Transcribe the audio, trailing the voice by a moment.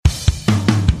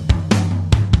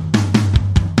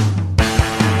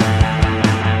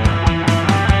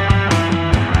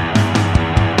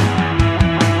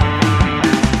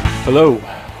Hello.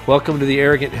 Welcome to the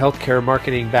Arrogant Healthcare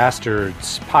Marketing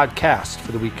Bastards podcast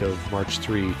for the week of March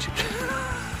 3.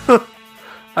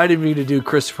 I didn't mean to do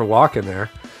Christopher Walken there.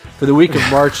 For the week of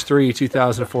March 3,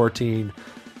 2014,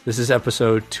 this is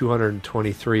episode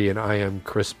 223, and I am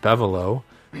Chris Bevelow,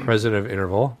 president of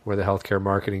Interval. We're the healthcare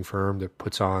marketing firm that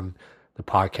puts on the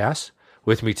podcast.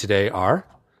 With me today are...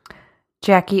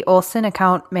 Jackie Olson,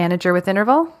 account manager with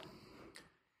Interval.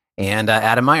 And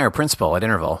Adam Meyer, principal at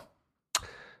Interval.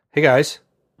 Hey, guys.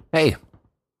 Hey.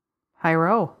 Hi,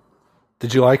 Ro.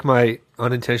 Did you like my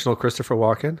unintentional Christopher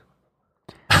Walken?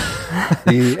 I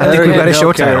think we got a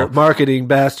show title. Marketing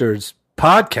Bastards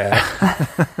podcast.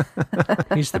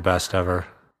 He's the best ever.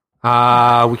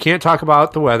 We can't talk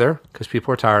about the weather because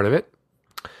people are tired of it.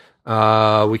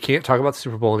 We can't talk about the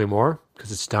Super Bowl anymore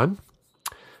because it's done.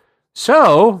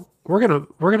 So we're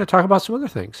gonna talk about some other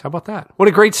things. How about that? What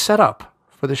a great setup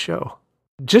for the show.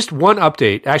 Just one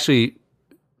update. Actually,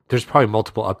 there's probably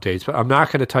multiple updates, but I'm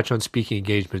not going to touch on speaking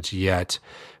engagements yet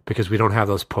because we don't have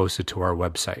those posted to our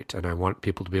website, and I want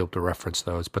people to be able to reference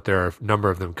those. But there are a number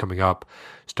of them coming up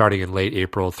starting in late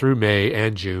April through May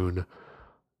and June.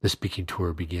 The speaking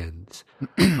tour begins.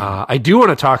 I do want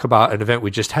to talk about an event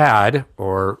we just had,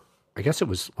 or I guess it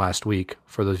was last week.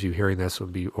 For those of you hearing this, it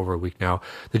will be over a week now.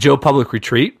 The Joe Public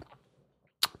Retreat.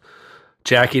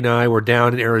 Jackie and I were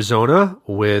down in Arizona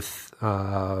with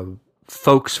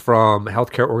folks from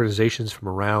healthcare organizations from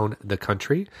around the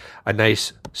country. A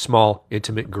nice, small,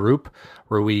 intimate group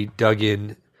where we dug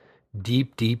in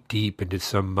deep into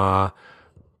some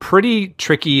pretty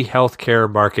tricky healthcare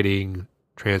marketing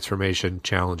transformation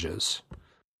challenges.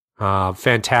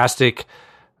 Fantastic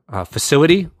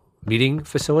meeting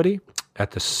facility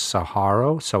at the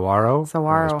Saguaro. I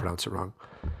always pronounce it wrong.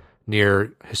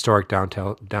 Near historic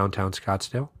downtown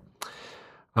Scottsdale.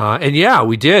 And yeah,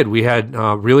 we did. We had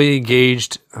really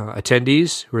engaged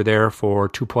attendees who were there for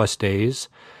 2+ days,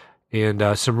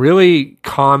 and some really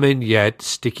common yet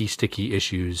sticky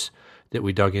issues that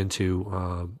we dug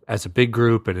into as a big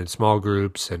group and in small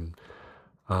groups. And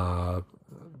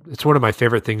it's one of my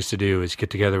favorite things to do is get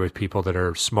together with people that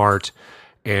are smart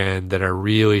and that are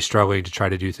really struggling to try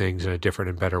to do things in a different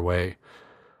and better way.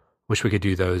 Wish we could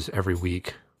do those every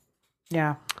week.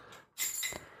 Yeah.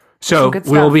 So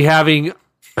we'll be having...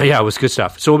 Yeah, it was good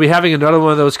stuff. So we'll be having another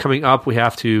one of those coming up. We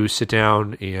have to sit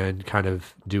down and kind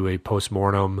of do a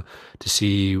postmortem to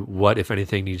see what, if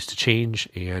anything, needs to change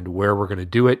and where we're going to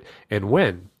do it and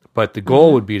when. But the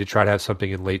goal would be to try to have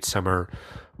something in late summer,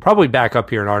 probably back up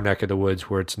here in our neck of the woods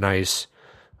where it's nice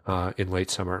in late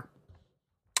summer.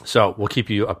 So we'll keep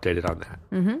you updated on that.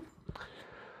 Mm-hmm.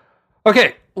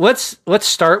 Okay, let's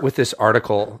start with this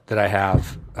article that I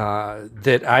have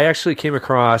that I actually came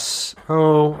across,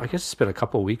 I guess it's been a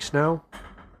couple of weeks now.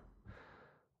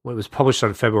 Well, it was published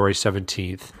on February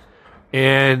 17th.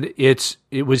 And it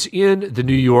was in The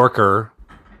New Yorker,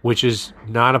 which is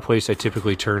not a place I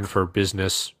typically turn for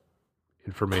business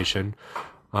information.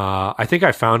 I think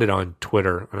I found it on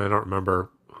Twitter, and I don't remember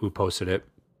who posted it.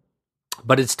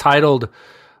 But it's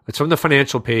from the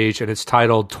financial page, and it's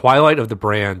titled Twilight of the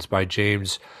Brands by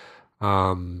James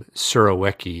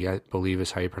Surowiecki, I believe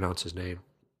is how you pronounce his name.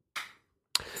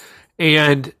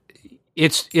 And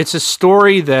it's a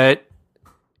story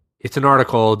it's an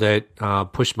article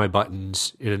that pushed my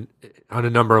buttons on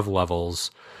a number of levels.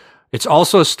 It's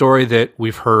also a story that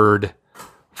we've heard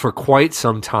for quite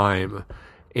some time.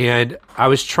 And I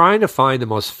was trying to find the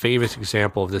most famous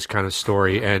example of this kind of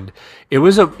story, and it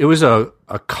was a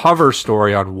cover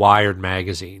story on Wired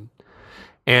magazine,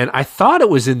 and I thought it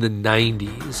was in the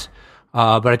 90s,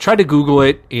 but I tried to Google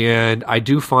it, and I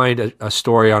do find a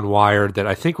story on Wired that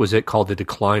I think was called "The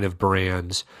Decline of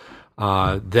Brands,"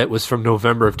 that was from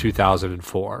November of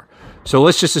 2004. So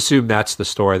let's just assume that's the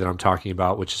story that I'm talking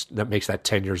about, that makes that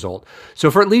 10 years old. So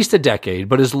for at least a decade,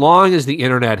 but as long as the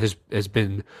internet has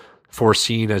been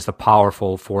foreseen as the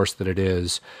powerful force that it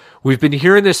is, we've been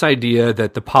hearing this idea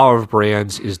that the power of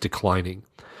brands is declining,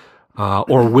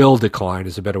 or will decline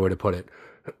is a better way to put it.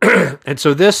 And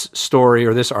so this story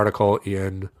or this article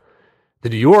in The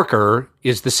New Yorker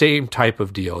is the same type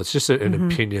of deal. It's just an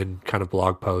opinion kind of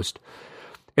blog post.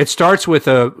 It starts with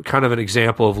a kind of an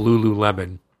example of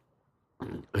Lululemon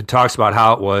and talks about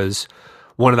how it was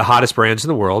one of the hottest brands in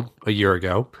the world a year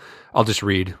ago. I'll just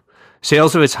read.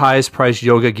 Sales of its highest-priced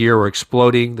yoga gear were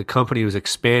exploding. The company was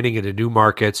expanding into new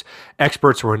markets.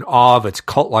 Experts were in awe of its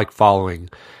cult-like following.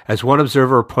 As one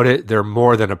observer put it, they're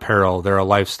more than apparel. They're a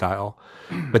lifestyle.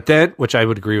 But then, which I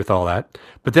would agree with all that,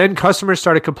 but then customers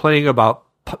started complaining about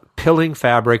pilling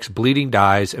fabrics, bleeding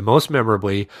dyes, and most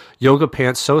memorably, yoga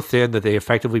pants so thin that they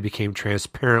effectively became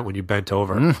transparent when you bent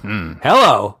over. Mm-hmm.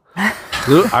 Hello!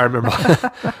 I remember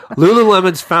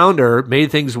Lululemon's founder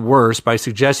made things worse by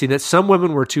suggesting that some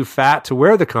women were too fat to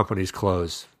wear the company's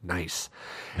clothes. Nice.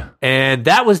 Yeah. And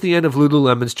that was the end of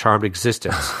Lululemon's charmed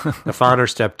existence. The founder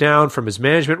stepped down from his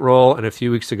management role, and a few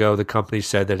weeks ago, the company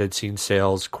said that it had seen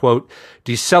sales, quote,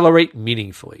 decelerate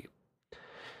meaningfully.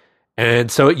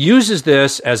 And so it uses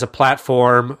this as a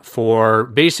platform for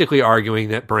basically arguing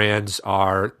that brands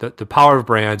are, the power of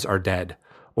brands are dead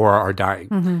or are dying.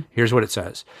 Mm-hmm. Here's what it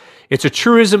says. It's a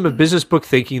truism of business book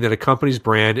thinking that a company's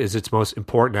brand is its most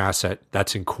important asset.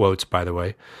 That's in quotes, by the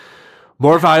way.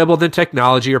 More valuable than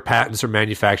technology or patents or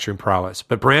manufacturing prowess.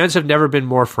 But brands have never been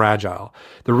more fragile.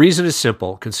 The reason is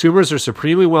simple. Consumers are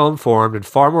supremely well informed and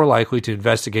far more likely to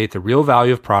investigate the real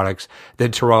value of products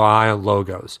than to rely on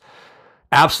logos.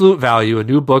 Absolute Value, a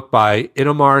new book by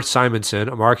Inomar Simonson,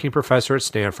 a marketing professor at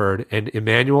Stanford, and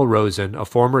Emmanuel Rosen, a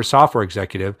former software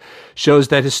executive, shows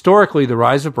that historically the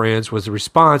rise of brands was a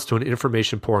response to an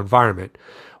information-poor environment.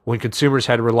 When consumers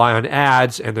had to rely on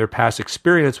ads and their past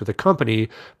experience with a company,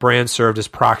 brands served as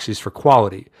proxies for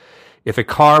quality. If a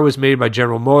car was made by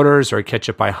General Motors or a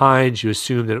ketchup by Heinz, you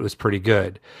assumed that it was pretty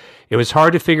good. It was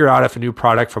hard to figure out if a new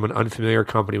product from an unfamiliar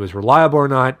company was reliable or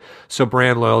not, so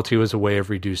brand loyalty was a way of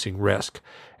reducing risk.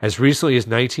 As recently as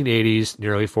 1980s,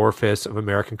 nearly 4/5 of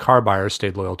American car buyers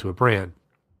stayed loyal to a brand.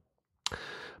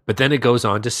 But then it goes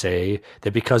on to say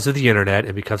that because of the internet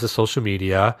and because of social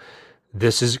media,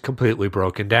 this is completely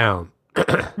broken down.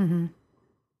 Mm-hmm.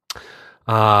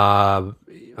 I'm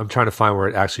trying to find where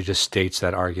it actually just states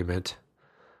that argument.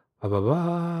 Blah, blah,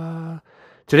 blah.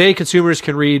 Today, consumers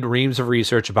can read reams of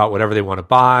research about whatever they want to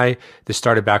buy. This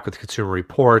started back with Consumer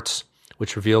Reports,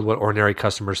 which revealed what ordinary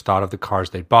customers thought of the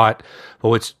cars they bought. But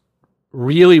what's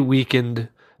really weakened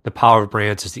the power of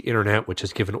brands is the internet, which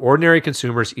has given ordinary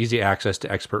consumers easy access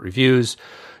to expert reviews,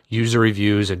 user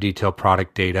reviews, and detailed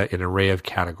product data in an array of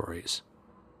categories.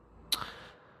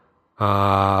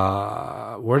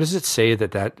 Where does it say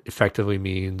that effectively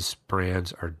means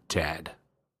brands are dead?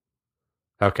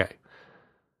 Okay.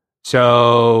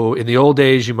 So in the old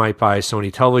days, you might buy a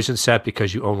Sony television set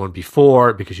because you owned one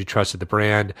before, because you trusted the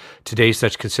brand. Today,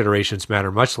 such considerations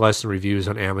matter much less than reviews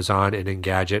on Amazon and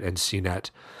Engadget and CNET.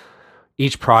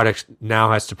 Each product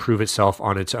now has to prove itself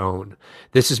on its own.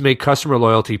 This has made customer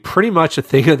loyalty pretty much a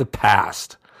thing of the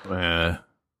past.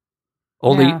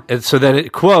 And so then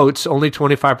it quotes, only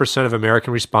 25% of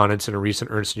American respondents in a recent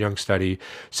Ernst & Young study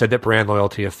said that brand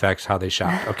loyalty affects how they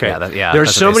shop. Okay.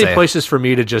 There's so many places for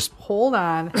me to just hold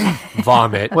on,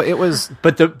 vomit. Well, it was,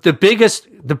 but the biggest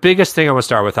thing I want to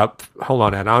start with, hold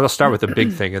on, Ed. I'll start with the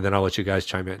big thing and then I'll let you guys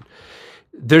chime in.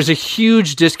 There's a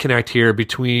huge disconnect here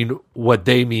between what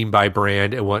they mean by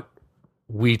brand and what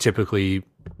we typically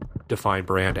define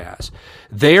brand as.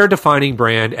 They are defining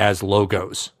brand as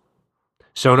logos.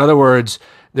 So in other words,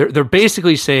 they're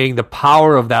basically saying the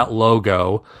power of that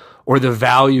logo or the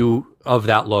value of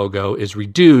that logo is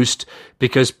reduced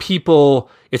because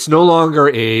it's no longer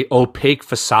a opaque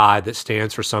facade that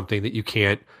stands for something that you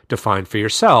can't define for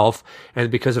yourself.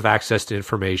 And because of access to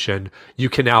information, you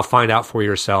can now find out for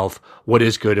yourself what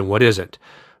is good and what isn't.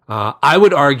 I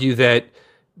would argue that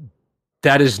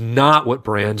is not what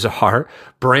brands are.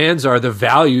 Brands are the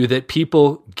value that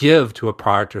people give to a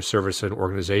product or service and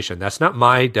organization. That's not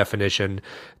my definition.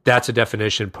 That's a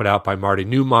definition put out by Marty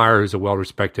Neumeier, who's a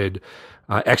well-respected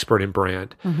expert in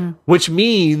brand, which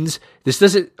means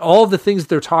all of the things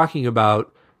they're talking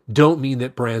about don't mean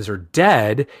that brands are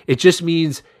dead. It just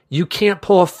means you can't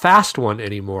pull a fast one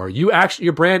anymore.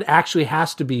 Your brand actually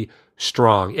has to be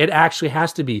strong. It actually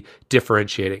has to be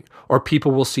differentiating, or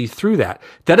people will see through that.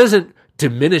 That doesn't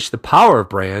diminish the power of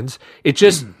brands. It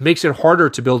just makes it harder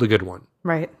to build a good one.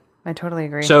 Right. I totally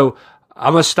agree. So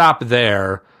I'm going to stop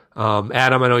there.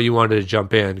 Adam, I know you wanted to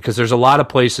jump in because there's a lot of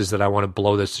places that I want to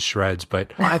blow this to shreds,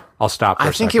 but I'll stop for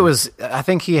a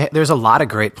second. There's a lot of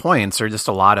great points, or just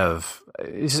a lot of,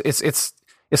 it's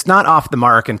not off the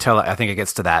mark until I think it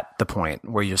gets to the point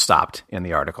where you stopped in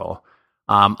the article.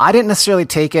 I didn't necessarily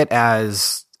take it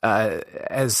as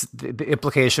the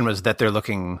implication was that they're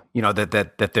looking,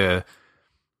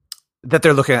 that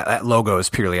they're looking at logos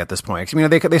purely at this point.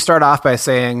 They start off by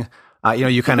saying,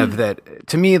 that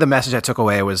to me, the message I took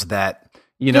away was that,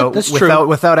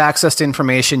 without access to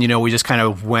information, we just kind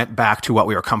of went back to what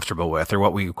we were comfortable with or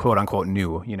what we quote unquote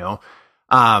knew,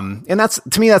 and that's,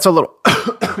 to me, that's a little,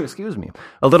 excuse me,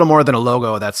 a little more than a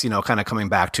logo. That's, kind of coming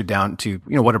back down to,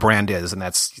 what a brand is. And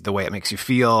that's the way it makes you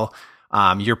feel,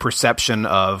 your perception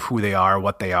of who they are,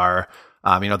 what they are.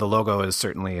 The logo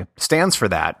certainly stands for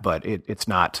that, but it's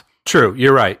not. True,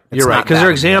 you're right. You're right, because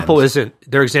their example is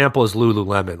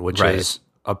Lululemon, which is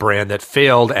a brand that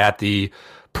failed at the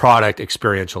product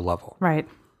experiential level. Right.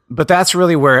 But that's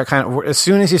really where it kind of, as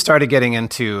soon as you started getting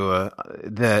into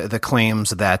the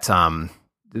claims that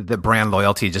the brand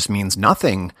loyalty just means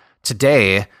nothing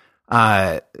today,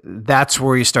 that's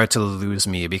where you start to lose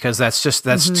me, because that's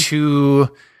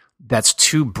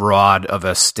too broad of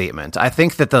a statement. I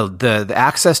think that the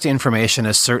access to information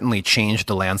has certainly changed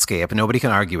the landscape. Nobody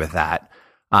can argue with that.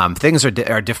 Things are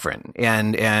different,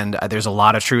 and there's a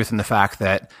lot of truth in the fact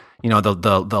that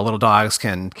the little dogs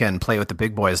can play with the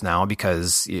big boys now,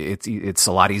 because it's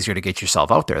a lot easier to get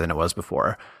yourself out there than it was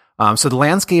before. So the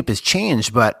landscape has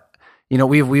changed, but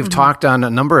we've talked on a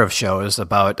number of shows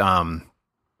about.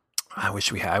 I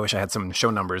wish I had some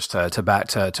show numbers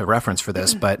to reference for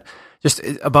this, but just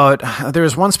about there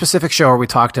was one specific show where we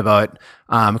talked about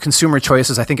consumer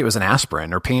choices. I think it was an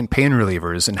aspirin or pain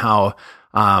relievers, and how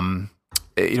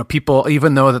people,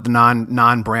 even though that the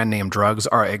non brand name drugs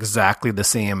are exactly the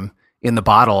same in the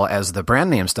bottle as the brand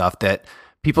name stuff, that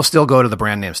people still go to the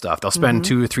brand name stuff. They'll spend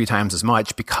 2 or 3 times as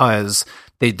much, because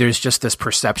there's just this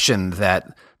perception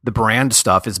that the brand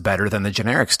stuff is better than the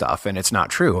generic stuff, and it's not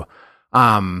true.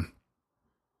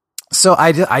 So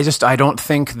I don't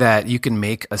think that you can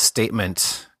make a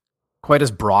statement quite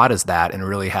as broad as that and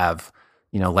really have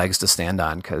legs to stand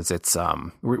on, because it's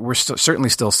we're certainly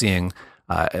still seeing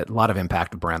a lot of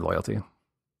impact of brand loyalty.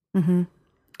 Mm-hmm.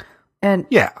 And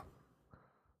yeah,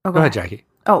 go ahead, Jackie.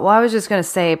 Oh, well, I was just going to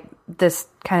say, this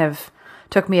kind of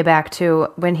took me back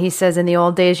to when he says, in the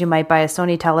old days you might buy a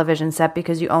Sony television set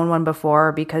because you owned one before,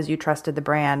 or because you trusted the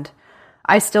brand.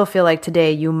 I still feel like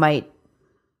today you might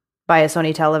buy a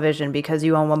Sony television because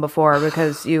you own one before,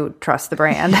 because you trust the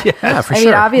brand. Yeah, for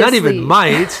sure. Obviously, not even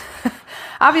might.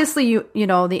 Obviously,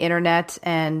 the internet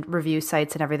and review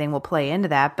sites and everything will play into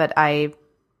that, but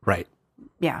right.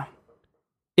 Yeah.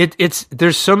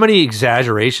 There's so many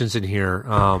exaggerations in here.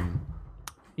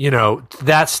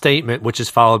 That statement, which is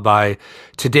followed by,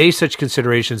 today such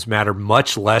considerations matter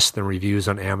much less than reviews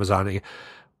on Amazon.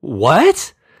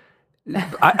 What?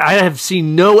 I have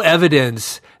seen no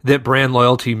evidence that brand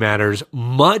loyalty matters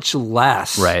much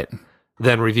less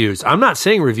than reviews. I'm not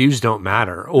saying reviews don't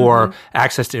matter, or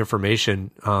access to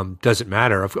information doesn't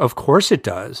matter. Of course it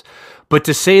does. But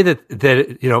to say that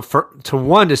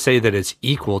to say that it's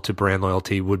equal to brand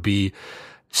loyalty would be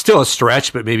still a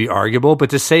stretch, but maybe arguable. But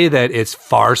to say that it's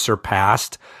far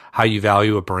surpassed how you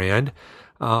value a brand,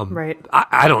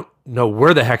 I don't know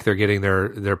where the heck they're getting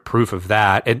their proof of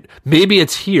that. And maybe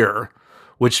it's here,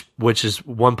 which is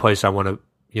one place I want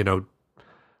to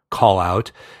call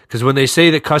out, because when they say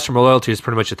that customer loyalty is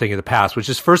pretty much a thing of the past, which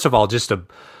is, first of all,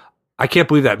 I can't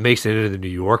believe that makes it into the New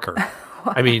Yorker.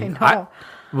 I mean,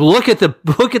 look at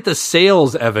the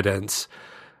sales evidence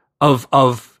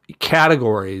of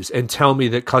categories and tell me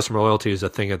that customer loyalty is a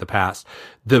thing of the past.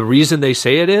 The reason they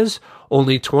say it is,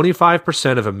 only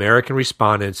 25% of American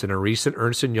respondents in a recent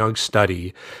Ernst & Young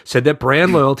study said that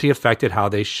brand loyalty affected how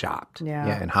they shopped.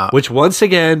 Yeah. And how, which once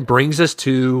again brings us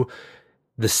to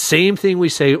the same thing we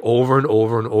say over and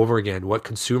over and over again. What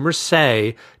consumers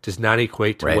say does not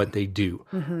equate to what they do.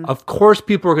 Mm-hmm. Of course,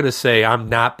 people are going to say, I'm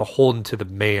not beholden to the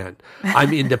man.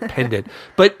 I'm independent.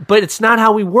 But it's not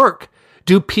how we work.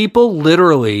 Do people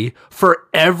literally, for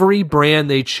every brand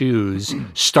they choose,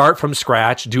 start from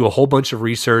scratch, do a whole bunch of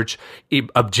research,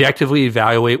 objectively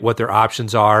evaluate what their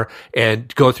options are,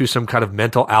 and go through some kind of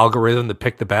mental algorithm to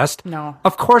pick the best? No.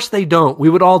 Of course they don't. We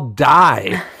would all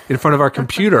die in front of our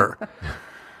computer.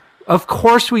 Of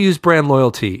course we use brand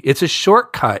loyalty. It's a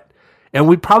shortcut, and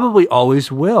we probably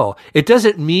always will. It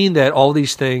doesn't mean that all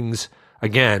these things,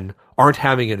 again, aren't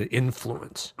having an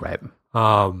influence. Right.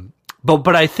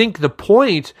 But I think the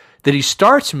point that he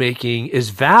starts making is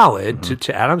valid,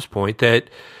 to Adam's point, that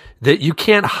you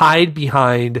can't hide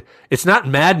behind, it's not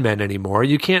Mad Men anymore.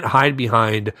 You can't hide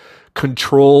behind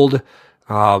controlled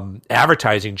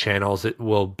advertising channels that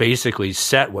will basically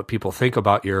set what people think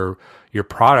about your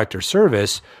product or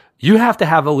service. You have to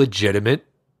have a legitimate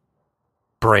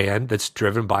brand that's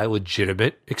driven by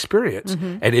legitimate experience.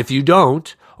 Mm-hmm. And if you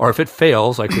don't, or if it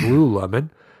fails, like with Lululemon,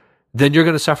 then you're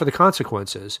going to suffer the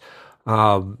consequences.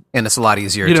 And it's a lot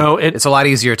easier. It's a lot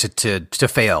easier to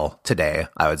fail today,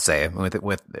 I would say.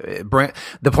 With brand,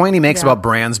 the point he makes about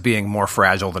brands being more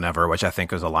fragile than ever, which I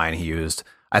think is a line he used,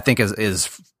 I think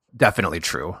is definitely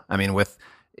true. I mean, we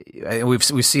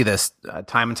see this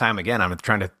time and time again. I'm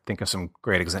trying to think of some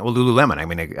great example. Lululemon. I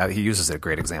mean, he uses a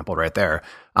great example right there.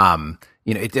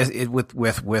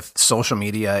 With social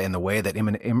media and the way that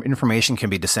information can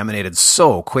be disseminated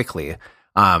so quickly,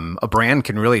 a brand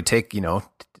can really take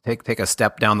a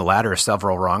step down the ladder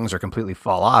several rungs or completely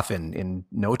fall off in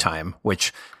no time,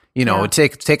 which, would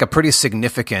take a pretty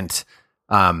significant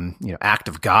act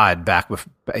of God back with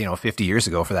 50 years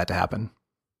ago for that to happen.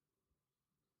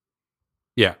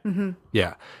 Yeah. Mm-hmm.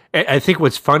 Yeah. I think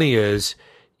what's funny is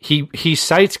he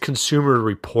cites Consumer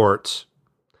Reports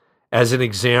as an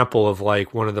example of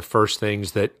like one of the first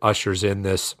things that ushers in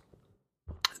this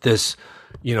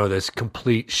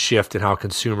complete shift in how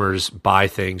consumers buy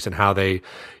things and how they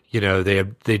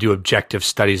do objective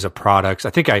studies of products. I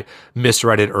think I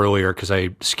misread it earlier because I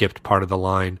skipped part of the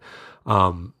line.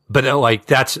 But like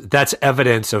that's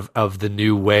evidence of the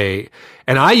new way.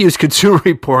 And I use Consumer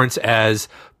Reports as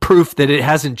proof that it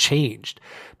hasn't changed,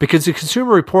 because the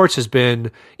Consumer Reports has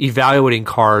been evaluating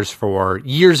cars for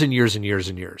years and years and years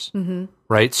and years. Mm-hmm.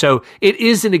 Right. So it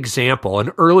is an example,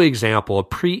 an early example, a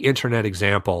pre-internet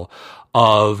example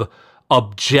of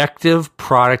objective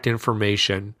product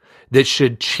information that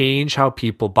should change how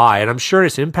people buy. And I'm sure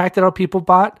it's impacted how people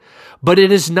bought, but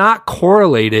it is not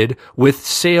correlated with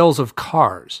sales of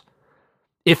cars.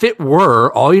 If it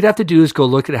were, all you'd have to do is go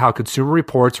look at how Consumer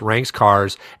Reports ranks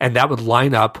cars, and that would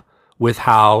line up with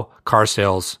how car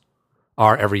sales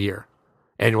are every year,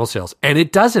 annual sales. And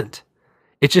it doesn't.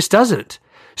 It just doesn't.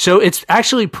 So it's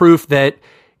actually proof that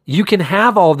you can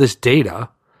have all this data,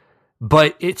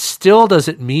 but it still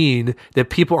doesn't mean that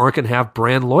people aren't going to have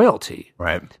brand loyalty.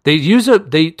 Right.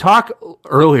 They talk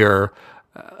earlier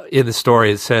in the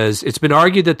story. It says, it's been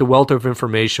argued that the wealth of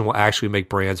information will actually make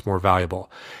brands more valuable.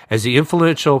 As the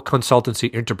influential consultancy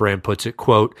Interbrand puts it,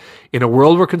 quote, in a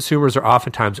world where consumers are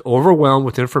oftentimes overwhelmed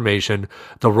with information,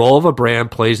 the role of a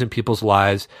brand plays in people's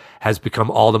lives has become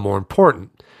all the more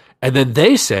important. And then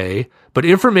they say, but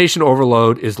information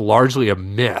overload is largely a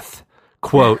myth.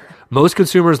 Quote, most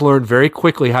consumers learn very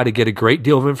quickly how to get a great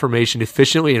deal of information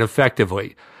efficiently and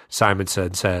effectively,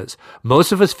 Simonson says.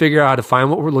 Most of us figure out how to find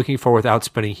what we're looking for without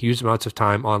spending huge amounts of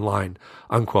time online,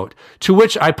 unquote. To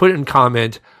which I put in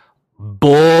comment,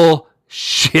 bullshit.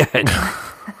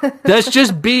 That's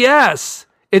just BS.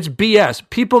 It's BS.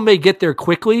 People may get there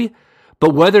quickly,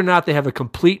 but whether or not they have a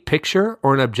complete picture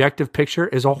or an objective picture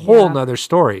is a whole nother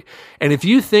story. And if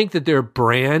you think that their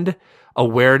brand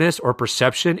awareness or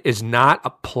perception is not a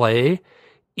play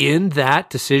in that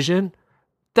decision,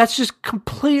 that's just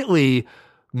completely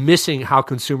missing how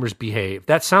consumers behave.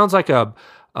 That sounds like a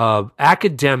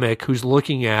academic who's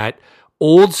looking at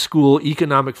old school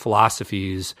economic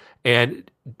philosophies and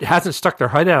hasn't stuck their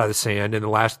head out of the sand in the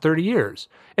last 30 years.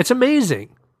 It's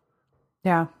amazing.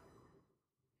 Yeah.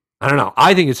 I don't know.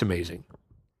 I think it's amazing.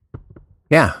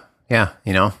 Yeah. Yeah.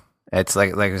 It's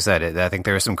like I said, I think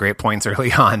there were some great points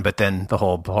early on, but then the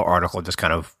whole article just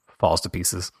kind of falls to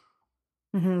pieces.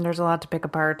 Mm-hmm. There's a lot to pick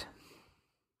apart.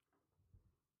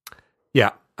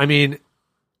 Yeah. I mean,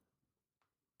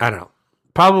 I don't know.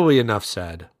 Probably enough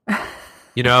said.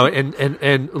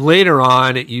 And later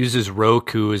on it uses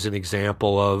Roku as an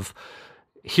example of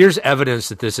here's evidence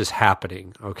that this is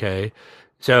happening. Okay.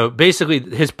 So basically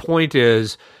his point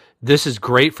is this is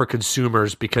great for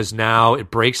consumers because now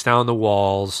it breaks down the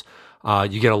walls.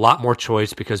 You get a lot more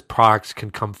choice because products can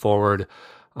come forward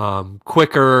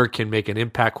quicker, can make an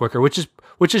impact quicker, which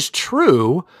is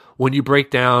true when you break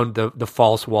down the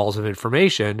false walls of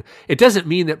information. It doesn't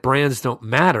mean that brands don't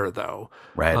matter, though.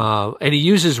 Right. And he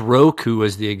uses Roku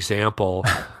as the example.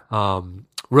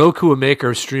 Roku, a maker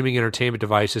of streaming entertainment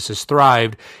devices, has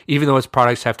thrived, even though its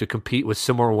products have to compete with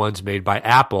similar ones made by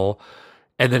Apple.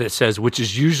 And then it says, which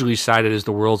is usually cited as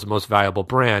the world's most valuable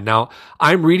brand. Now,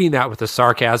 I'm reading that with the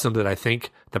sarcasm that I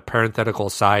think the parenthetical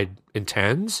side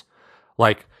intends.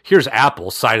 Like, here's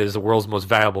Apple cited as the world's most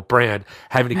valuable brand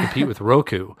having to compete with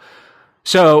Roku.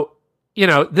 So,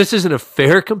 this isn't a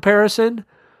fair comparison,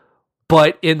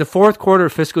 but in the fourth quarter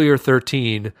of fiscal year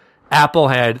 13, Apple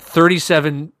had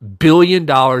 $37 billion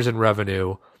in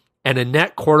revenue and a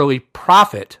net quarterly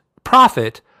profit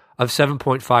of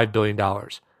 $7.5 billion.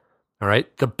 All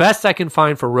right. The best I can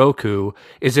find for Roku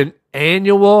is an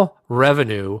annual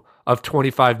revenue of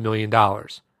 $25 million. All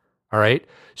right.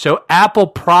 So Apple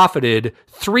profited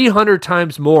 300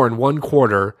 times more in one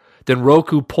quarter than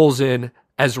Roku pulls in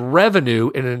as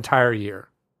revenue in an entire year.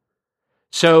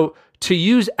 So to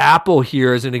use Apple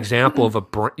here as an example of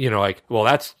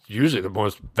that's usually the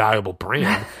most valuable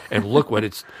brand, and look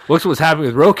what's happening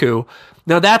with Roku.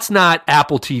 Now that's not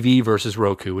Apple TV versus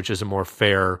Roku, which is a more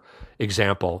fair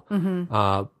example.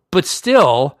 Mm-hmm. But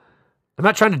still, I'm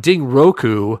not trying to ding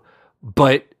Roku,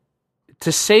 but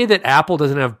to say that Apple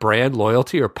doesn't have brand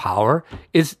loyalty or power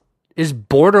is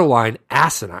borderline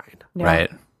asinine. Yeah.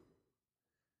 Right.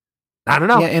 I don't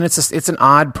know. Yeah, and it's an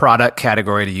odd product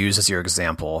category to use as your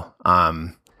example.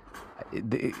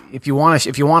 if you want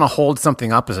to hold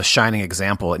something up as a shining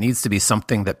example, it needs to be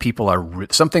something that people are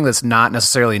something that's not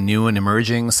necessarily new and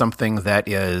emerging, something that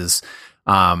is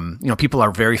people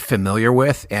are very familiar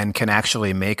with and can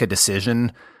actually make a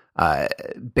decision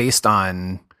based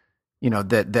on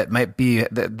that might be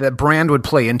that brand would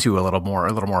play into a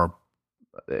little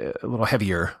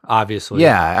heavier, obviously.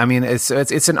 Yeah, I mean it's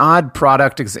an odd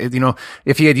product.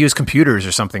 If he had used computers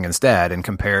or something instead and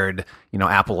compared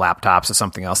Apple laptops to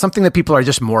something else, something that people are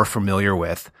just more familiar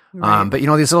with. Right. But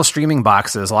these little streaming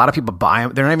boxes, a lot of people buy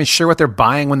them. They're not even sure what they're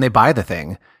buying when they buy the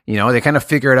thing. They kind of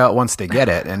figure it out once they get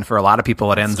it. And for a lot of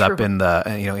people, it ends up in the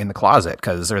in the closet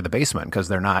or the basement because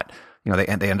they're not. They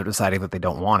end up deciding that they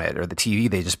don't want it, or the TV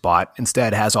they just bought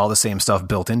instead has all the same stuff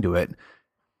built into it.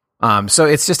 So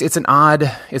it's an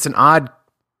odd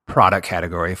product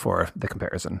category for the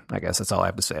comparison. I guess that's all I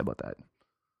have to say about that.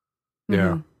 Yeah.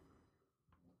 Mm-hmm.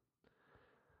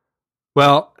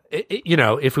 Well,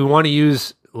 if we want to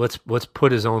use, let's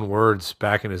put his own words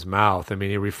back in his mouth. I mean,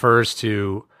 he refers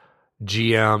to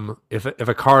GM. If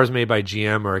a car is made by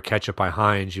GM or a ketchup by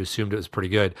Heinz, you assumed it was pretty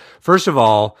good. First of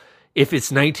all, if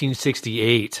it's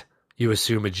 1968, you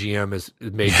assume a GM is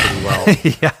made pretty well.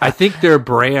 Yeah. I think their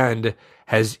brand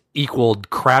has equaled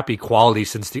crappy quality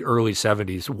since the early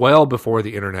 70s, well before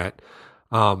the internet.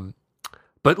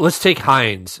 But let's take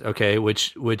Heinz, okay,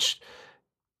 which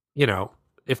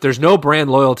if there's no brand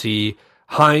loyalty,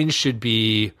 Heinz should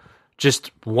be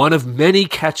just one of many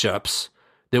ketchups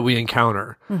that we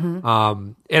encounter.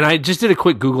 Mm-hmm. And I just did a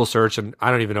quick Google search, and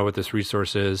I don't even know what this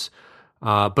resource is,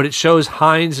 but it shows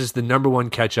Heinz is the number one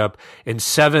ketchup in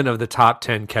 7 of the top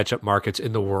 10 ketchup markets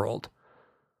in the world.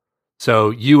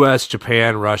 So U.S.,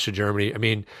 Japan, Russia, Germany. I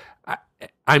mean,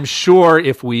 I'm sure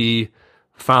if we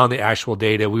found the actual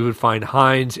data, we would find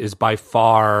Heinz is by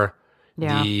far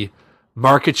the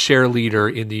market share leader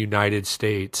in the United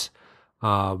States.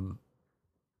 I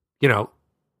don't know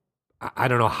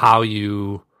how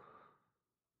you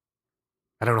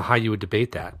would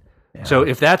debate that. Yeah. So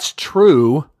if that's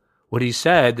true, what he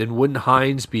said, then wouldn't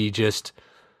Heinz be just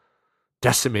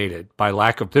decimated by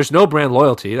lack of? There's no brand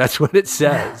loyalty. That's what it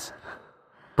says.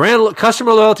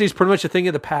 Customer loyalty is pretty much a thing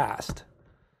of the past.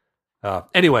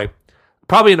 Anyway,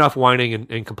 probably enough whining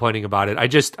and complaining about it. I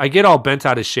get all bent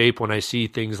out of shape when I see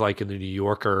things like in the New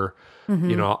Yorker,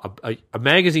 mm-hmm. a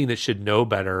magazine that should know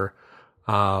better.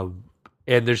 And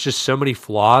there's just so many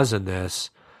flaws in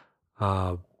this.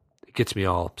 It gets me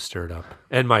all stirred up,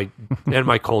 and my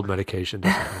cold medication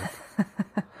doesn't help.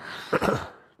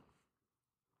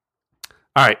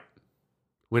 All right,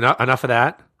 enough of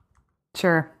that.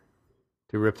 Sure.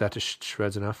 We ripped that to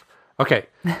shreds enough. Okay.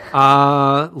 We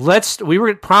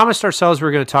promised ourselves we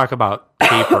were going to talk about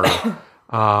Paper,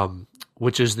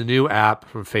 which is the new app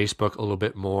from Facebook a little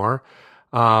bit more.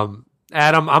 Adam,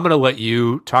 I'm going to let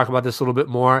you talk about this a little bit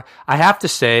more. I have to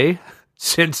say,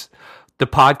 since the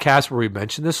podcast where we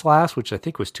mentioned this last, which I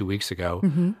think was 2 weeks ago,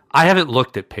 mm-hmm. I haven't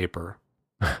looked at Paper.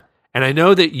 And I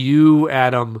know that you,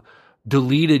 Adam,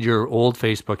 deleted your old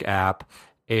Facebook app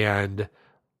and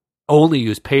only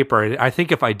use Paper. And I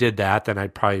think if I did that, then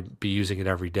I'd probably be using it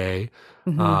every day.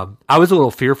 Mm-hmm. I was a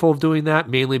little fearful of doing that,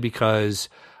 mainly because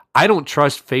I don't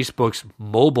trust Facebook's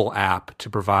mobile app to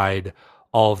provide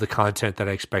all of the content that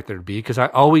I expect there to be, because I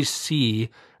always see,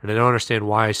 and I don't understand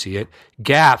why I see it,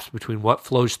 gaps between what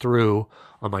flows through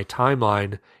on my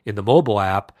timeline in the mobile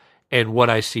app and what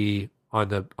I see on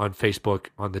Facebook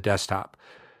on the desktop.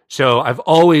 So I've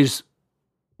always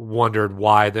wondered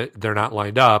why they're not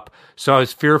lined up. So I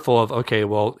was fearful of, okay,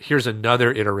 well, here's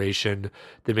another iteration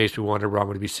that makes me wonder where I'm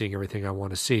going to be seeing everything I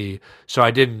want to see. So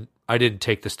I didn't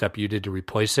take the step you did to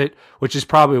replace it, which is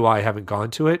probably why I haven't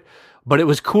gone to it. But it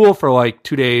was cool for like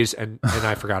 2 days, and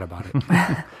I forgot about it.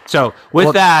 So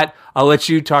with that, I'll let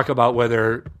you talk about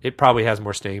whether it probably has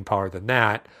more staying power than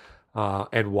that,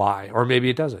 and why, or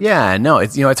maybe it doesn't. Yeah, no,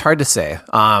 it's hard to say.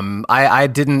 I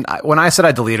didn't, when I said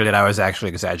I deleted it, I was actually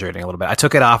exaggerating a little bit. I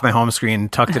took it off my home screen,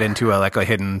 tucked it into a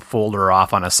hidden folder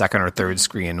off on a second or third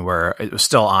screen where it was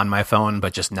still on my phone,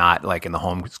 but just not like in the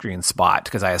home screen spot,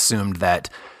 because I assumed that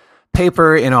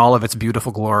Paper in all of its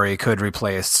beautiful glory could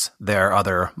replace their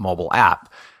other mobile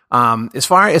app. As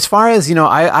far as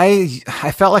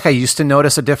I felt like I used to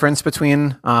notice a difference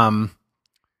between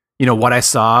what I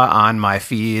saw on my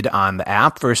feed on the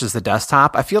app versus the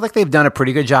desktop. I feel like they've done a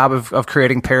pretty good job of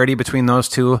creating parity between those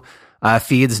two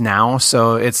feeds now.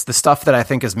 So it's the stuff that I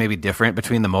think is maybe different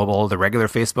between the regular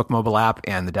Facebook mobile app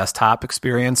and the desktop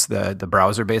experience, the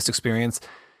browser based experience,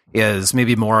 is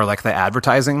maybe more like the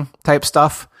advertising type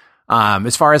stuff.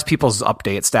 As far as people's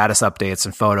status updates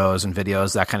and photos and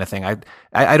videos, that kind of thing,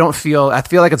 I feel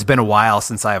like it's been a while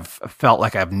since I've felt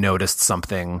like I've noticed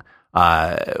something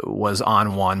was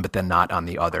on one, but then not on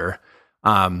the other.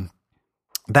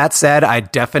 That said, I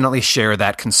definitely share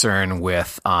that concern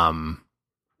with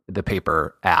the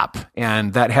Paper app,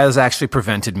 and that has actually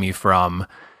prevented me from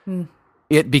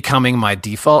it becoming my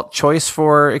default choice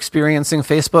for experiencing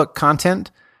Facebook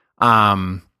content.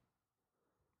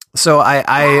 So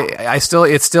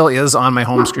it still is on my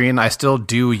home screen. I still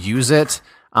do use it.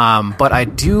 But I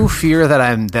do fear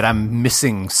that I'm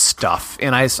missing stuff.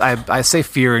 And I say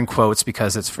fear in quotes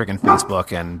because it's friggin'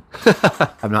 Facebook, and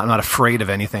I'm not afraid of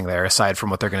anything there aside from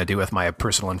what they're going to do with my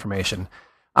personal information.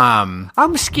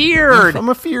 I'm scared. I'm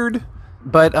afeared.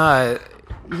 But,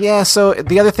 yeah, so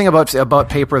the other thing about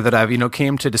Paper that I've,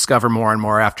 came to discover more and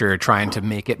more after trying to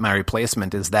make it my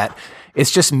replacement is that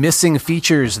it's just missing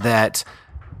features that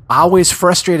always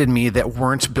frustrated me that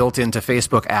weren't built into the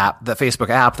Facebook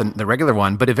app, the regular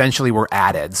one, but eventually were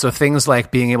added. So things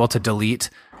like being able to delete,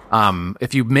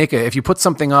 if you put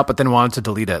something up but then wanted to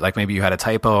delete it, like maybe you had a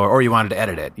typo or you wanted to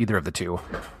edit it, either of the two.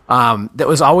 That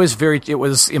was always it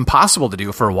was impossible to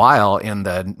do for a while in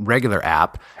the regular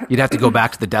app. You'd have to go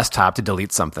back to the desktop to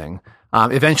delete something.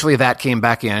 Eventually that came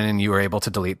back in and you were able to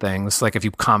delete things, like if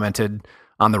you commented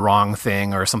on the wrong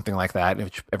thing or something like that,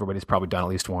 which everybody's probably done at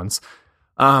least once.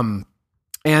 And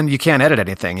you can't edit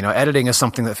anything. Editing is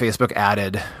something that Facebook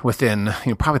added within,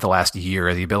 probably the last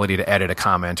year, the ability to edit a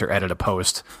comment or edit a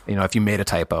post, if you made a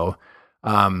typo.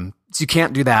 So you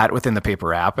can't do that within the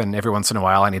Paper app. And every once in a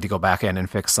while, I need to go back in and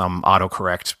fix some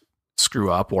autocorrect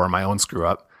screw up or my own screw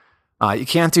up. You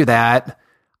can't do that.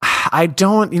 I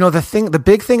don't, the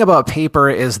big thing about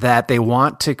Paper is that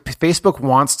Facebook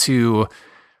wants to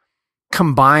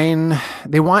combine,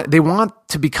 they want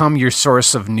to become your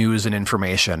source of news and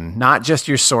information, not just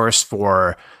your source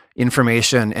for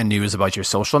information and news about your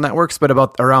social networks, but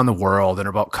about around the world and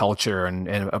about culture and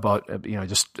about,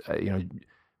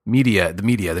 media, the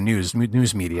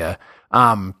news media.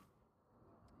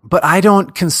 But I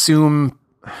don't consume,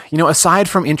 aside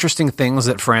from interesting things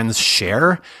that friends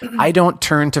share, I don't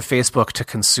turn to Facebook to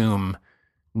consume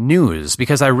news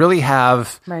because I really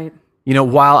have, right.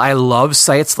 While I love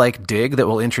sites like Dig.com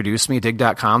that'll introduce me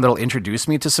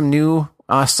to some new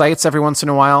sites every once in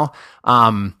a while.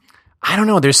 I don't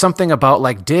know. There's something about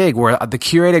like Dig where the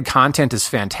curated content is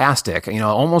fantastic.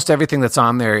 Almost everything that's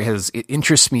on there it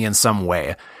interests me in some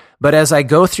way. But as I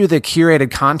go through the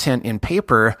curated content in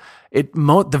Paper,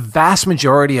 the vast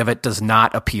majority of it does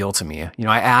not appeal to me.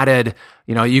 I added,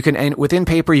 and within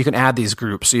Paper, you can add these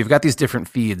groups. So you've got these different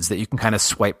feeds that you can kind of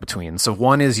swipe between. So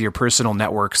one is your personal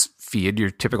networks feed, your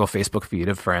typical Facebook feed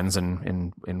of friends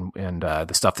and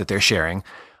the stuff that they're sharing.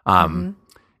 And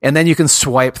then you can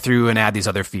swipe through and add these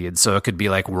other feeds. So it could be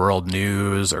like world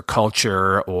news or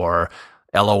culture or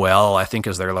LOL, I think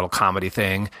is their little comedy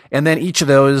thing. And then each of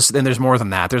those, then there's more than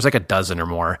that. There's like a dozen or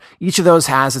more. Each of those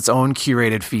has its own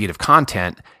curated feed of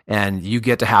content, and you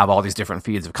get to have all these different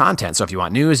feeds of content. So if you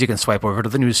want news, you can swipe over to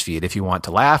the news feed. If you want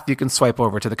to laugh, you can swipe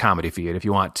over to the comedy feed. If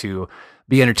you want to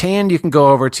be entertained, you can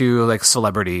go over to like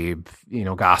celebrity,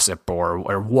 gossip or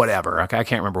whatever. Okay, I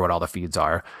can't remember what all the feeds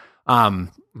are.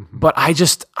 But I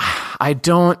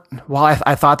don't, while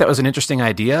I thought that was an interesting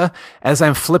idea, as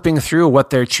I'm flipping through what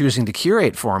they're choosing to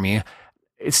curate for me,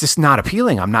 it's just not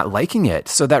appealing. I'm not liking it.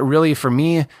 So that really, for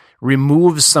me,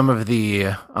 removes some of the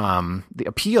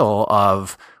appeal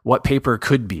of what Paper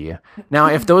could be. Now,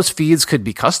 if those feeds could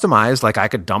be customized, like I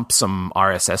could dump some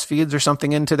RSS feeds or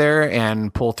something into there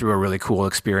and pull through a really cool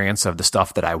experience of the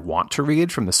stuff that I want to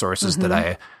read from the sources that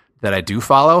I do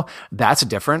follow, that's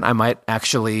different. I might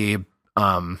actually,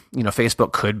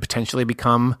 Facebook could potentially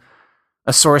become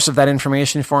a source of that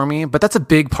information for me, but that's a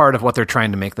big part of what they're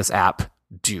trying to make this app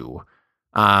do.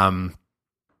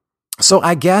 So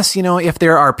I guess, if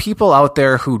there are people out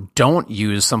there who don't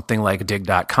use something like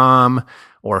Dig.com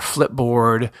or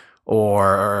Flipboard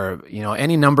or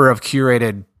any number of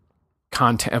curated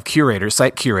content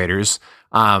site curators,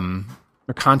 or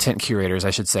content curators,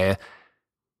 I should say,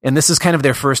 and this is kind of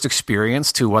their first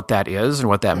experience to what that is and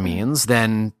what that means,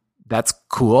 then that's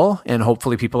cool. And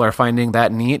hopefully people are finding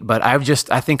that neat. But I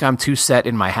think I'm too set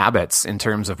in my habits in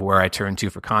terms of where I turn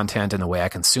to for content and the way I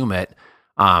consume it,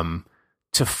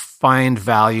 to find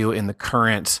value in the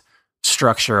current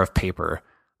structure of Paper.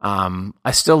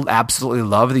 I still absolutely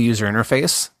love the user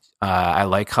interface. I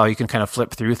like how you can kind of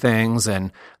flip through things,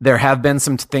 and there have been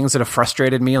some things that have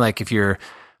frustrated me. Like if you're,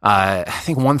 I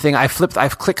think one thing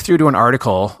I've clicked through to an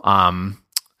article,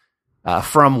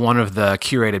 from one of the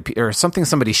curated or something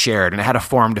somebody shared, and it had a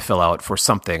form to fill out for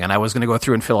something. And I was going to go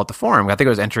through and fill out the form. I think I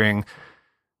was entering,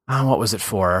 what was it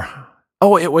for?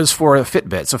 Oh, it was for a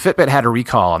Fitbit. So Fitbit had a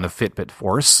recall on the Fitbit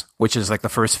Force, which is like the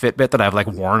first Fitbit that I've like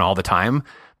worn all the time.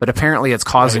 But apparently it's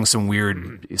causing some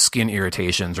weird skin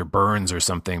irritations or burns or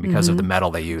something because of the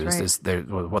metal they use, is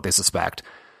what they suspect.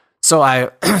 So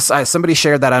somebody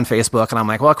shared that on Facebook, and I'm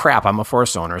like, well, crap, I'm a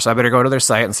Force owner, so I better go to their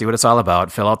site and see what it's all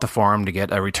about, fill out the form to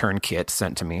get a return kit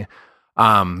sent to me.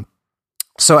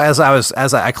 So as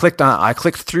I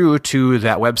clicked through to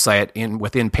that website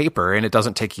within Paper, and it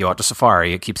doesn't take you out to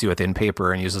Safari. It keeps you within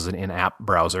Paper and uses an in-app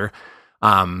browser.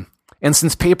 And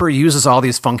since Paper uses all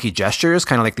these funky gestures,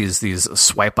 kind of like these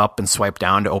swipe up and swipe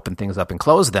down to open things up and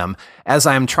close them, as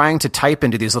I'm trying to type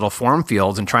into these little form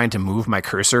fields and trying to move my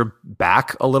cursor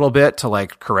back a little bit to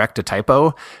like correct a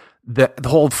typo, the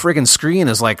whole friggin' screen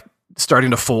is like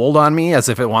starting to fold on me as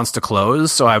if it wants to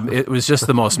close. So it was just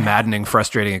the most maddening,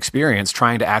 frustrating experience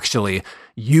trying to actually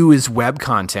use web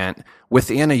content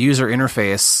within a user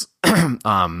interface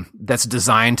that's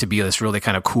designed to be this really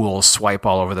kind of cool swipe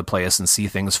all over the place and see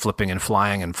things flipping and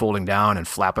flying and folding down and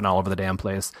flapping all over the damn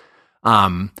place.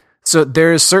 So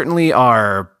there certainly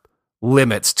are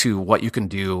limits to what you can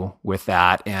do with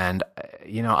that. And,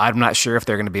 I'm not sure if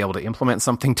they're going to be able to implement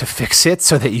something to fix it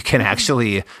so that you can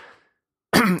actually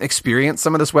experience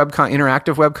some of this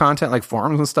interactive web content like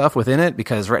forums and stuff within it,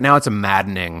 because right now it's a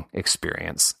maddening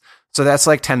experience. So that's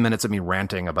like 10 minutes of me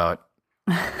ranting about,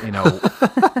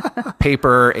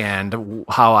 Paper and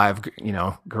how I've,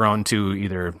 grown to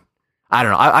either, I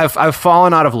don't know. I've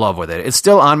fallen out of love with it. It's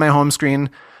still on my home screen.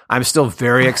 I'm still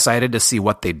very excited to see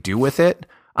what they do with it.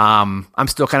 I'm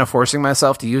still kind of forcing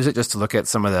myself to use it just to look at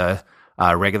some of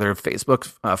the regular Facebook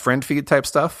friend feed type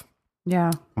stuff.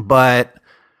 Yeah. But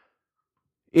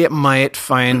it might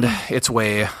find its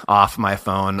way off my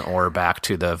phone or back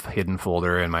to the hidden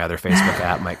folder, and my other Facebook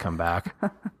app might come back.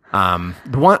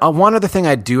 One other thing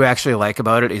I do actually like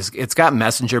about it is it's got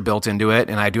Messenger built into it,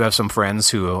 and I do have some friends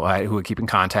who I keep in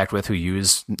contact with who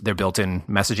use their built-in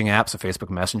messaging app, so Facebook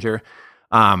Messenger.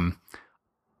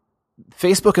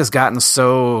 Facebook has gotten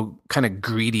so kind of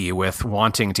greedy with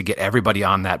wanting to get everybody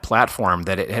on that platform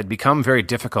that it had become very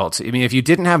difficult. I mean, if you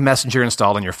didn't have Messenger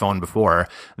installed on your phone before,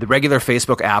 the regular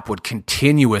Facebook app would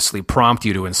continuously prompt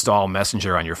you to install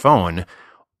Messenger on your phone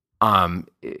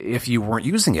if you weren't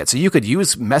using it. So you could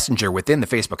use Messenger within the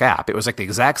Facebook app. It was like the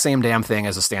exact same damn thing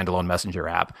as a standalone Messenger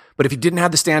app. But if you didn't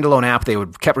have the standalone app, they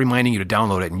would kept reminding you to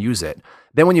download it and use it.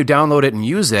 Then when you download it and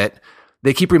use it,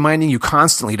 they keep reminding you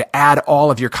constantly to add all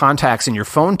of your contacts in your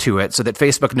phone to it so that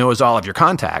Facebook knows all of your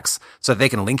contacts so that they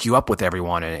can link you up with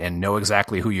everyone and know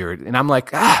exactly who you're. And I'm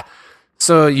like,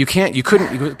 so you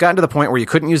gotten to the point where you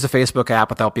couldn't use the Facebook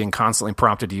app without being constantly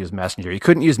prompted to use Messenger. You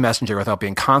couldn't use Messenger without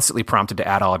being constantly prompted to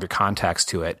add all of your contacts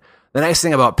to it. The nice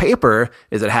thing about Paper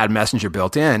is it had Messenger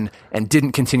built in and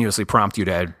didn't continuously prompt you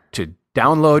to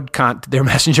download their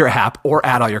Messenger app or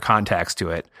add all your contacts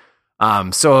to it.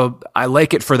 So I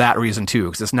like it for that reason too,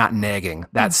 because it's not nagging.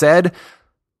 That said,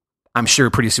 I'm sure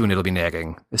pretty soon it'll be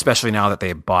nagging, especially now that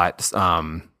they bought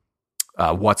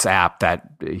WhatsApp, that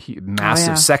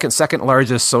massive second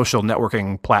largest social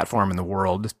networking platform in the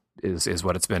world is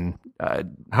what it's been.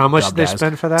 How much did they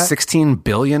spend for that? $16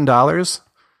 billion. Jeez.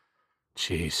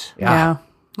 Yeah.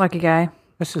 Lucky guy.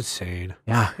 That's insane.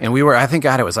 Yeah. And I think,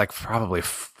 God, it was like probably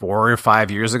 4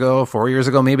 years ago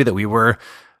maybe, that we were,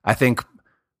 I think,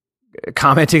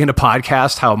 commenting in a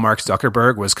podcast how Mark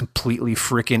Zuckerberg was completely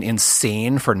freaking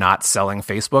insane for not selling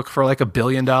Facebook for like $1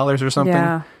 billion or something.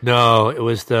 Yeah. No, it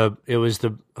was the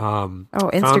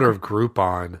founder of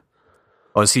Groupon.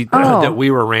 Oh, is he that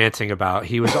we were ranting about?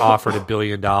 He was offered $1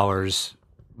 billion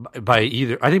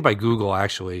by Google,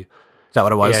 actually. Is that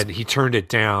what it was? And he turned it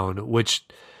down, which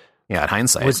in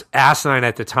hindsight was asinine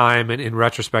at the time, and in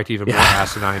retrospect even more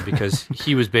asinine, because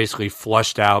he was basically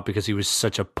flushed out because he was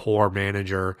such a poor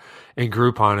manager, and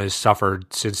Groupon has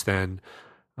suffered since then.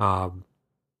 Mm-hmm.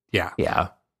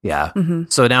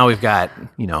 So now we've got,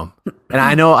 and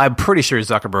I'm pretty sure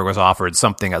Zuckerberg was offered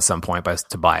something at some point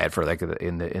to buy it for like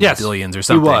in the billions or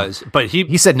something. He was, but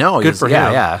he said no. Good for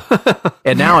him. Yeah.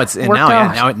 And now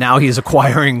he's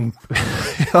acquiring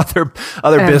other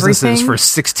businesses for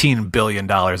 $16 billion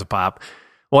a pop.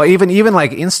 Well, even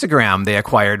like Instagram, they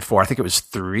acquired for, I think it was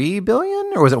 $3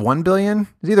 billion, or was it $1 billion? It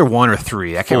was either 1 or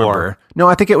 3. I can't remember. No,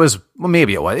 I think it was. Well,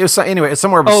 maybe it was. It was anyway. It's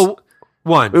somewhere.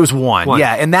 One. It was one.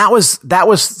 Yeah, and that was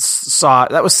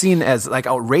seen as like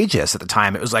outrageous at the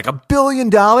time. It was like $1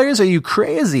 billion. Are you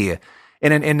crazy?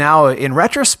 And now in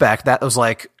retrospect, that was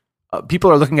like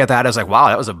people are looking at that as like, wow,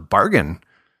 that was a bargain.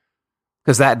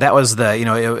 Because that was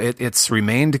it's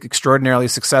remained extraordinarily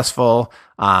successful.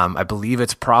 I believe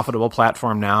it's a profitable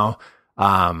platform now.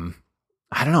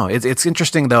 I don't know. It's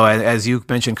interesting though, as you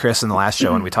mentioned, Chris, in the last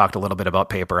show, and we talked a little bit about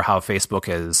paper, how Facebook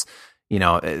is,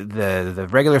 the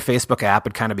regular Facebook app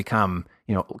had kind of become,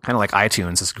 kind of like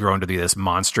iTunes has grown to be this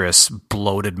monstrous,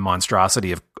 bloated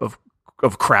monstrosity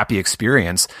of crappy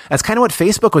experience. That's kind of what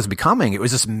Facebook was becoming. It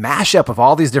was this mashup of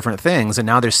all these different things, and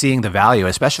now they're seeing the value,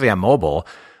 especially on mobile,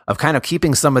 of kind of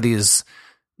keeping some of these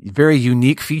very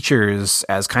unique features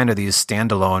as kind of these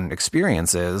standalone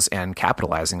experiences and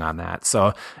capitalizing on that.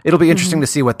 So it'll be interesting to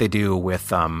see what they do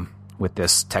with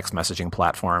this text messaging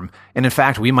platform. And in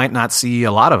fact, we might not see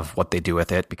a lot of what they do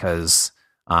with it because,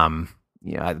 I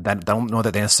don't know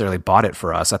that they necessarily bought it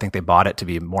for us. I think they bought it to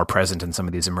be more present in some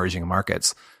of these emerging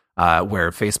markets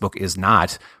where Facebook is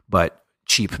not, but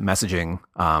cheap messaging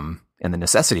and the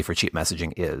necessity for cheap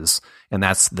messaging is. And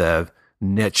that's the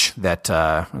niche that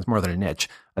it's more than a niche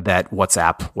that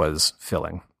WhatsApp was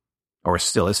filling or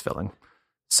still is filling.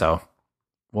 So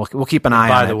we'll keep an eye on it.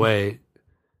 By the way,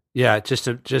 yeah, just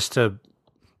to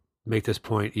make this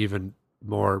point even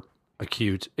more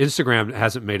acute, Instagram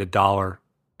hasn't made $1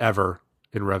 ever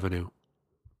in revenue.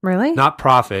 Really? Not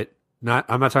profit.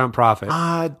 I'm not talking profit.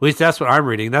 At least that's what I'm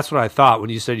reading. That's what I thought when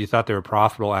you said you thought they were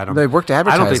profitable, Adam. They worked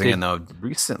advertising though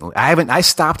recently. I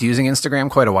stopped using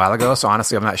Instagram quite a while ago, so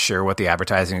honestly, I'm not sure what the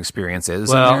advertising experience is.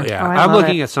 Well, yeah, I'm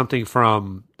looking at something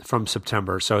from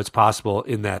September, so it's possible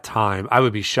in that time. I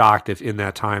would be shocked if in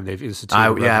that time they've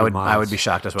instituted. I would be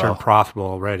shocked as well. Turned profitable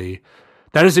already.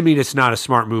 That doesn't mean it's not a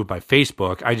smart move by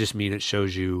Facebook. I just mean it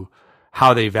shows you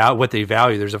how they what they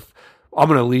value. I'm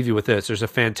going to leave you with this. There's a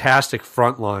fantastic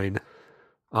Frontline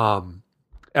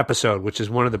episode, which is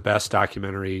one of the best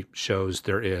documentary shows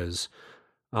there is.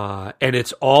 And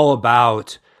it's all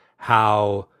about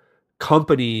how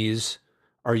companies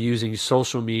are using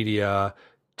social media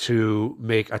to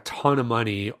make a ton of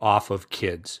money off of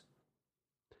kids.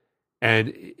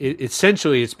 And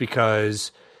essentially it's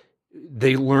because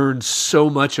they learn so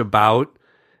much about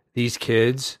these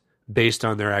kids based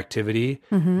on their activity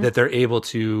that they're able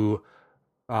to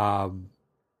monetize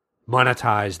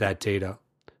that data.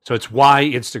 So it's why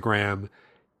Instagram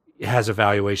has a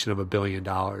valuation of $1 billion.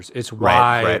 It's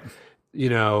why,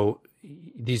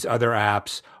 these other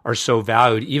apps are so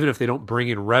valued, even if they don't bring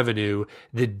in revenue.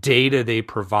 The data they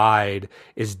provide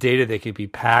is data that can be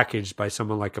packaged by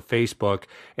someone like a Facebook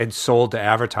and sold to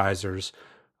advertisers.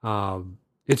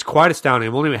 It's quite astounding.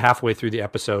 I'm only halfway through the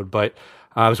episode, but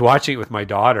I was watching it with my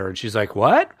daughter, and she's like,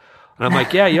 "What?" And I'm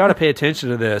like, "Yeah, you ought to pay attention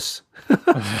to this.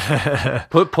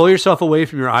 Pull yourself away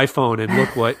from your iPhone and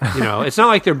look what, it's not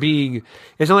like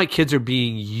it's not like kids are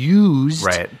being used.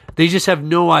 Right. They just have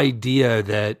no idea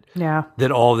that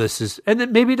all this is, and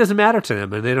that maybe it doesn't matter to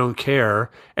them and they don't care.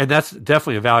 And that's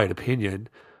definitely a valid opinion.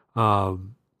 But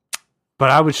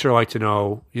I would sure like to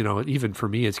know, even for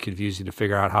me, it's confusing to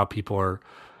figure out how people are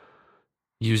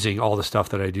using all the stuff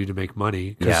that I do to make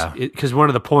money. Because one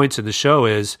of the points in the show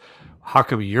is, how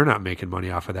come you're not making money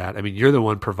off of that? I mean, you're the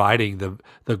one providing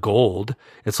the gold.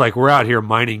 It's like we're out here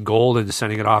mining gold and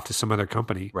sending it off to some other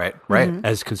company. Right.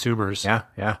 As consumers.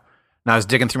 Yeah. Now I was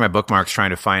digging through my bookmarks trying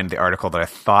to find the article that I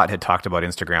thought had talked about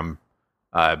Instagram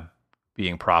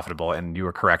being profitable, and you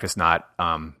were correct. It's not.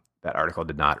 That article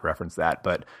did not reference that,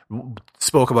 but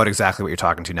spoke about exactly what you're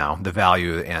talking to now, the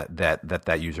value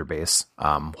that user base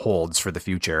holds for the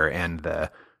future, and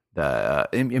the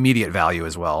immediate value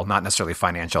as well, not necessarily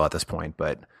financial at this point,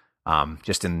 but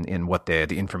just in what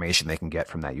the information they can get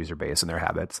from that user base and their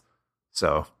habits.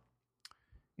 So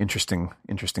interesting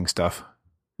stuff.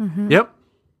 Mm-hmm. Yep.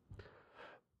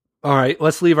 All right,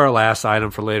 let's leave our last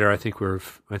item for later. I think we're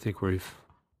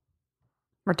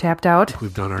tapped out.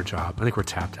 We've done our job. I think we're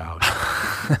tapped out.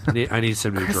 I need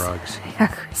some new drugs. Yeah,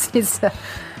 Chris needs to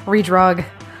re-drug.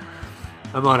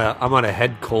 I'm on a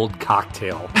head cold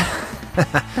cocktail.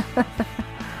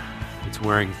 It's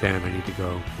wearing thin. I need to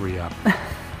go re-up.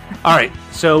 All right,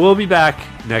 so we'll be back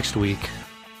next week.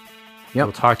 Yep.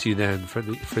 We'll talk to you then. For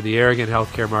the arrogant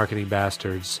healthcare marketing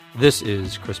bastards, this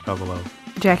is Chris Pevelo,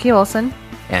 Jackie Olson,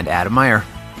 and Adam Meyer.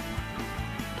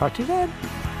 Talk to you then.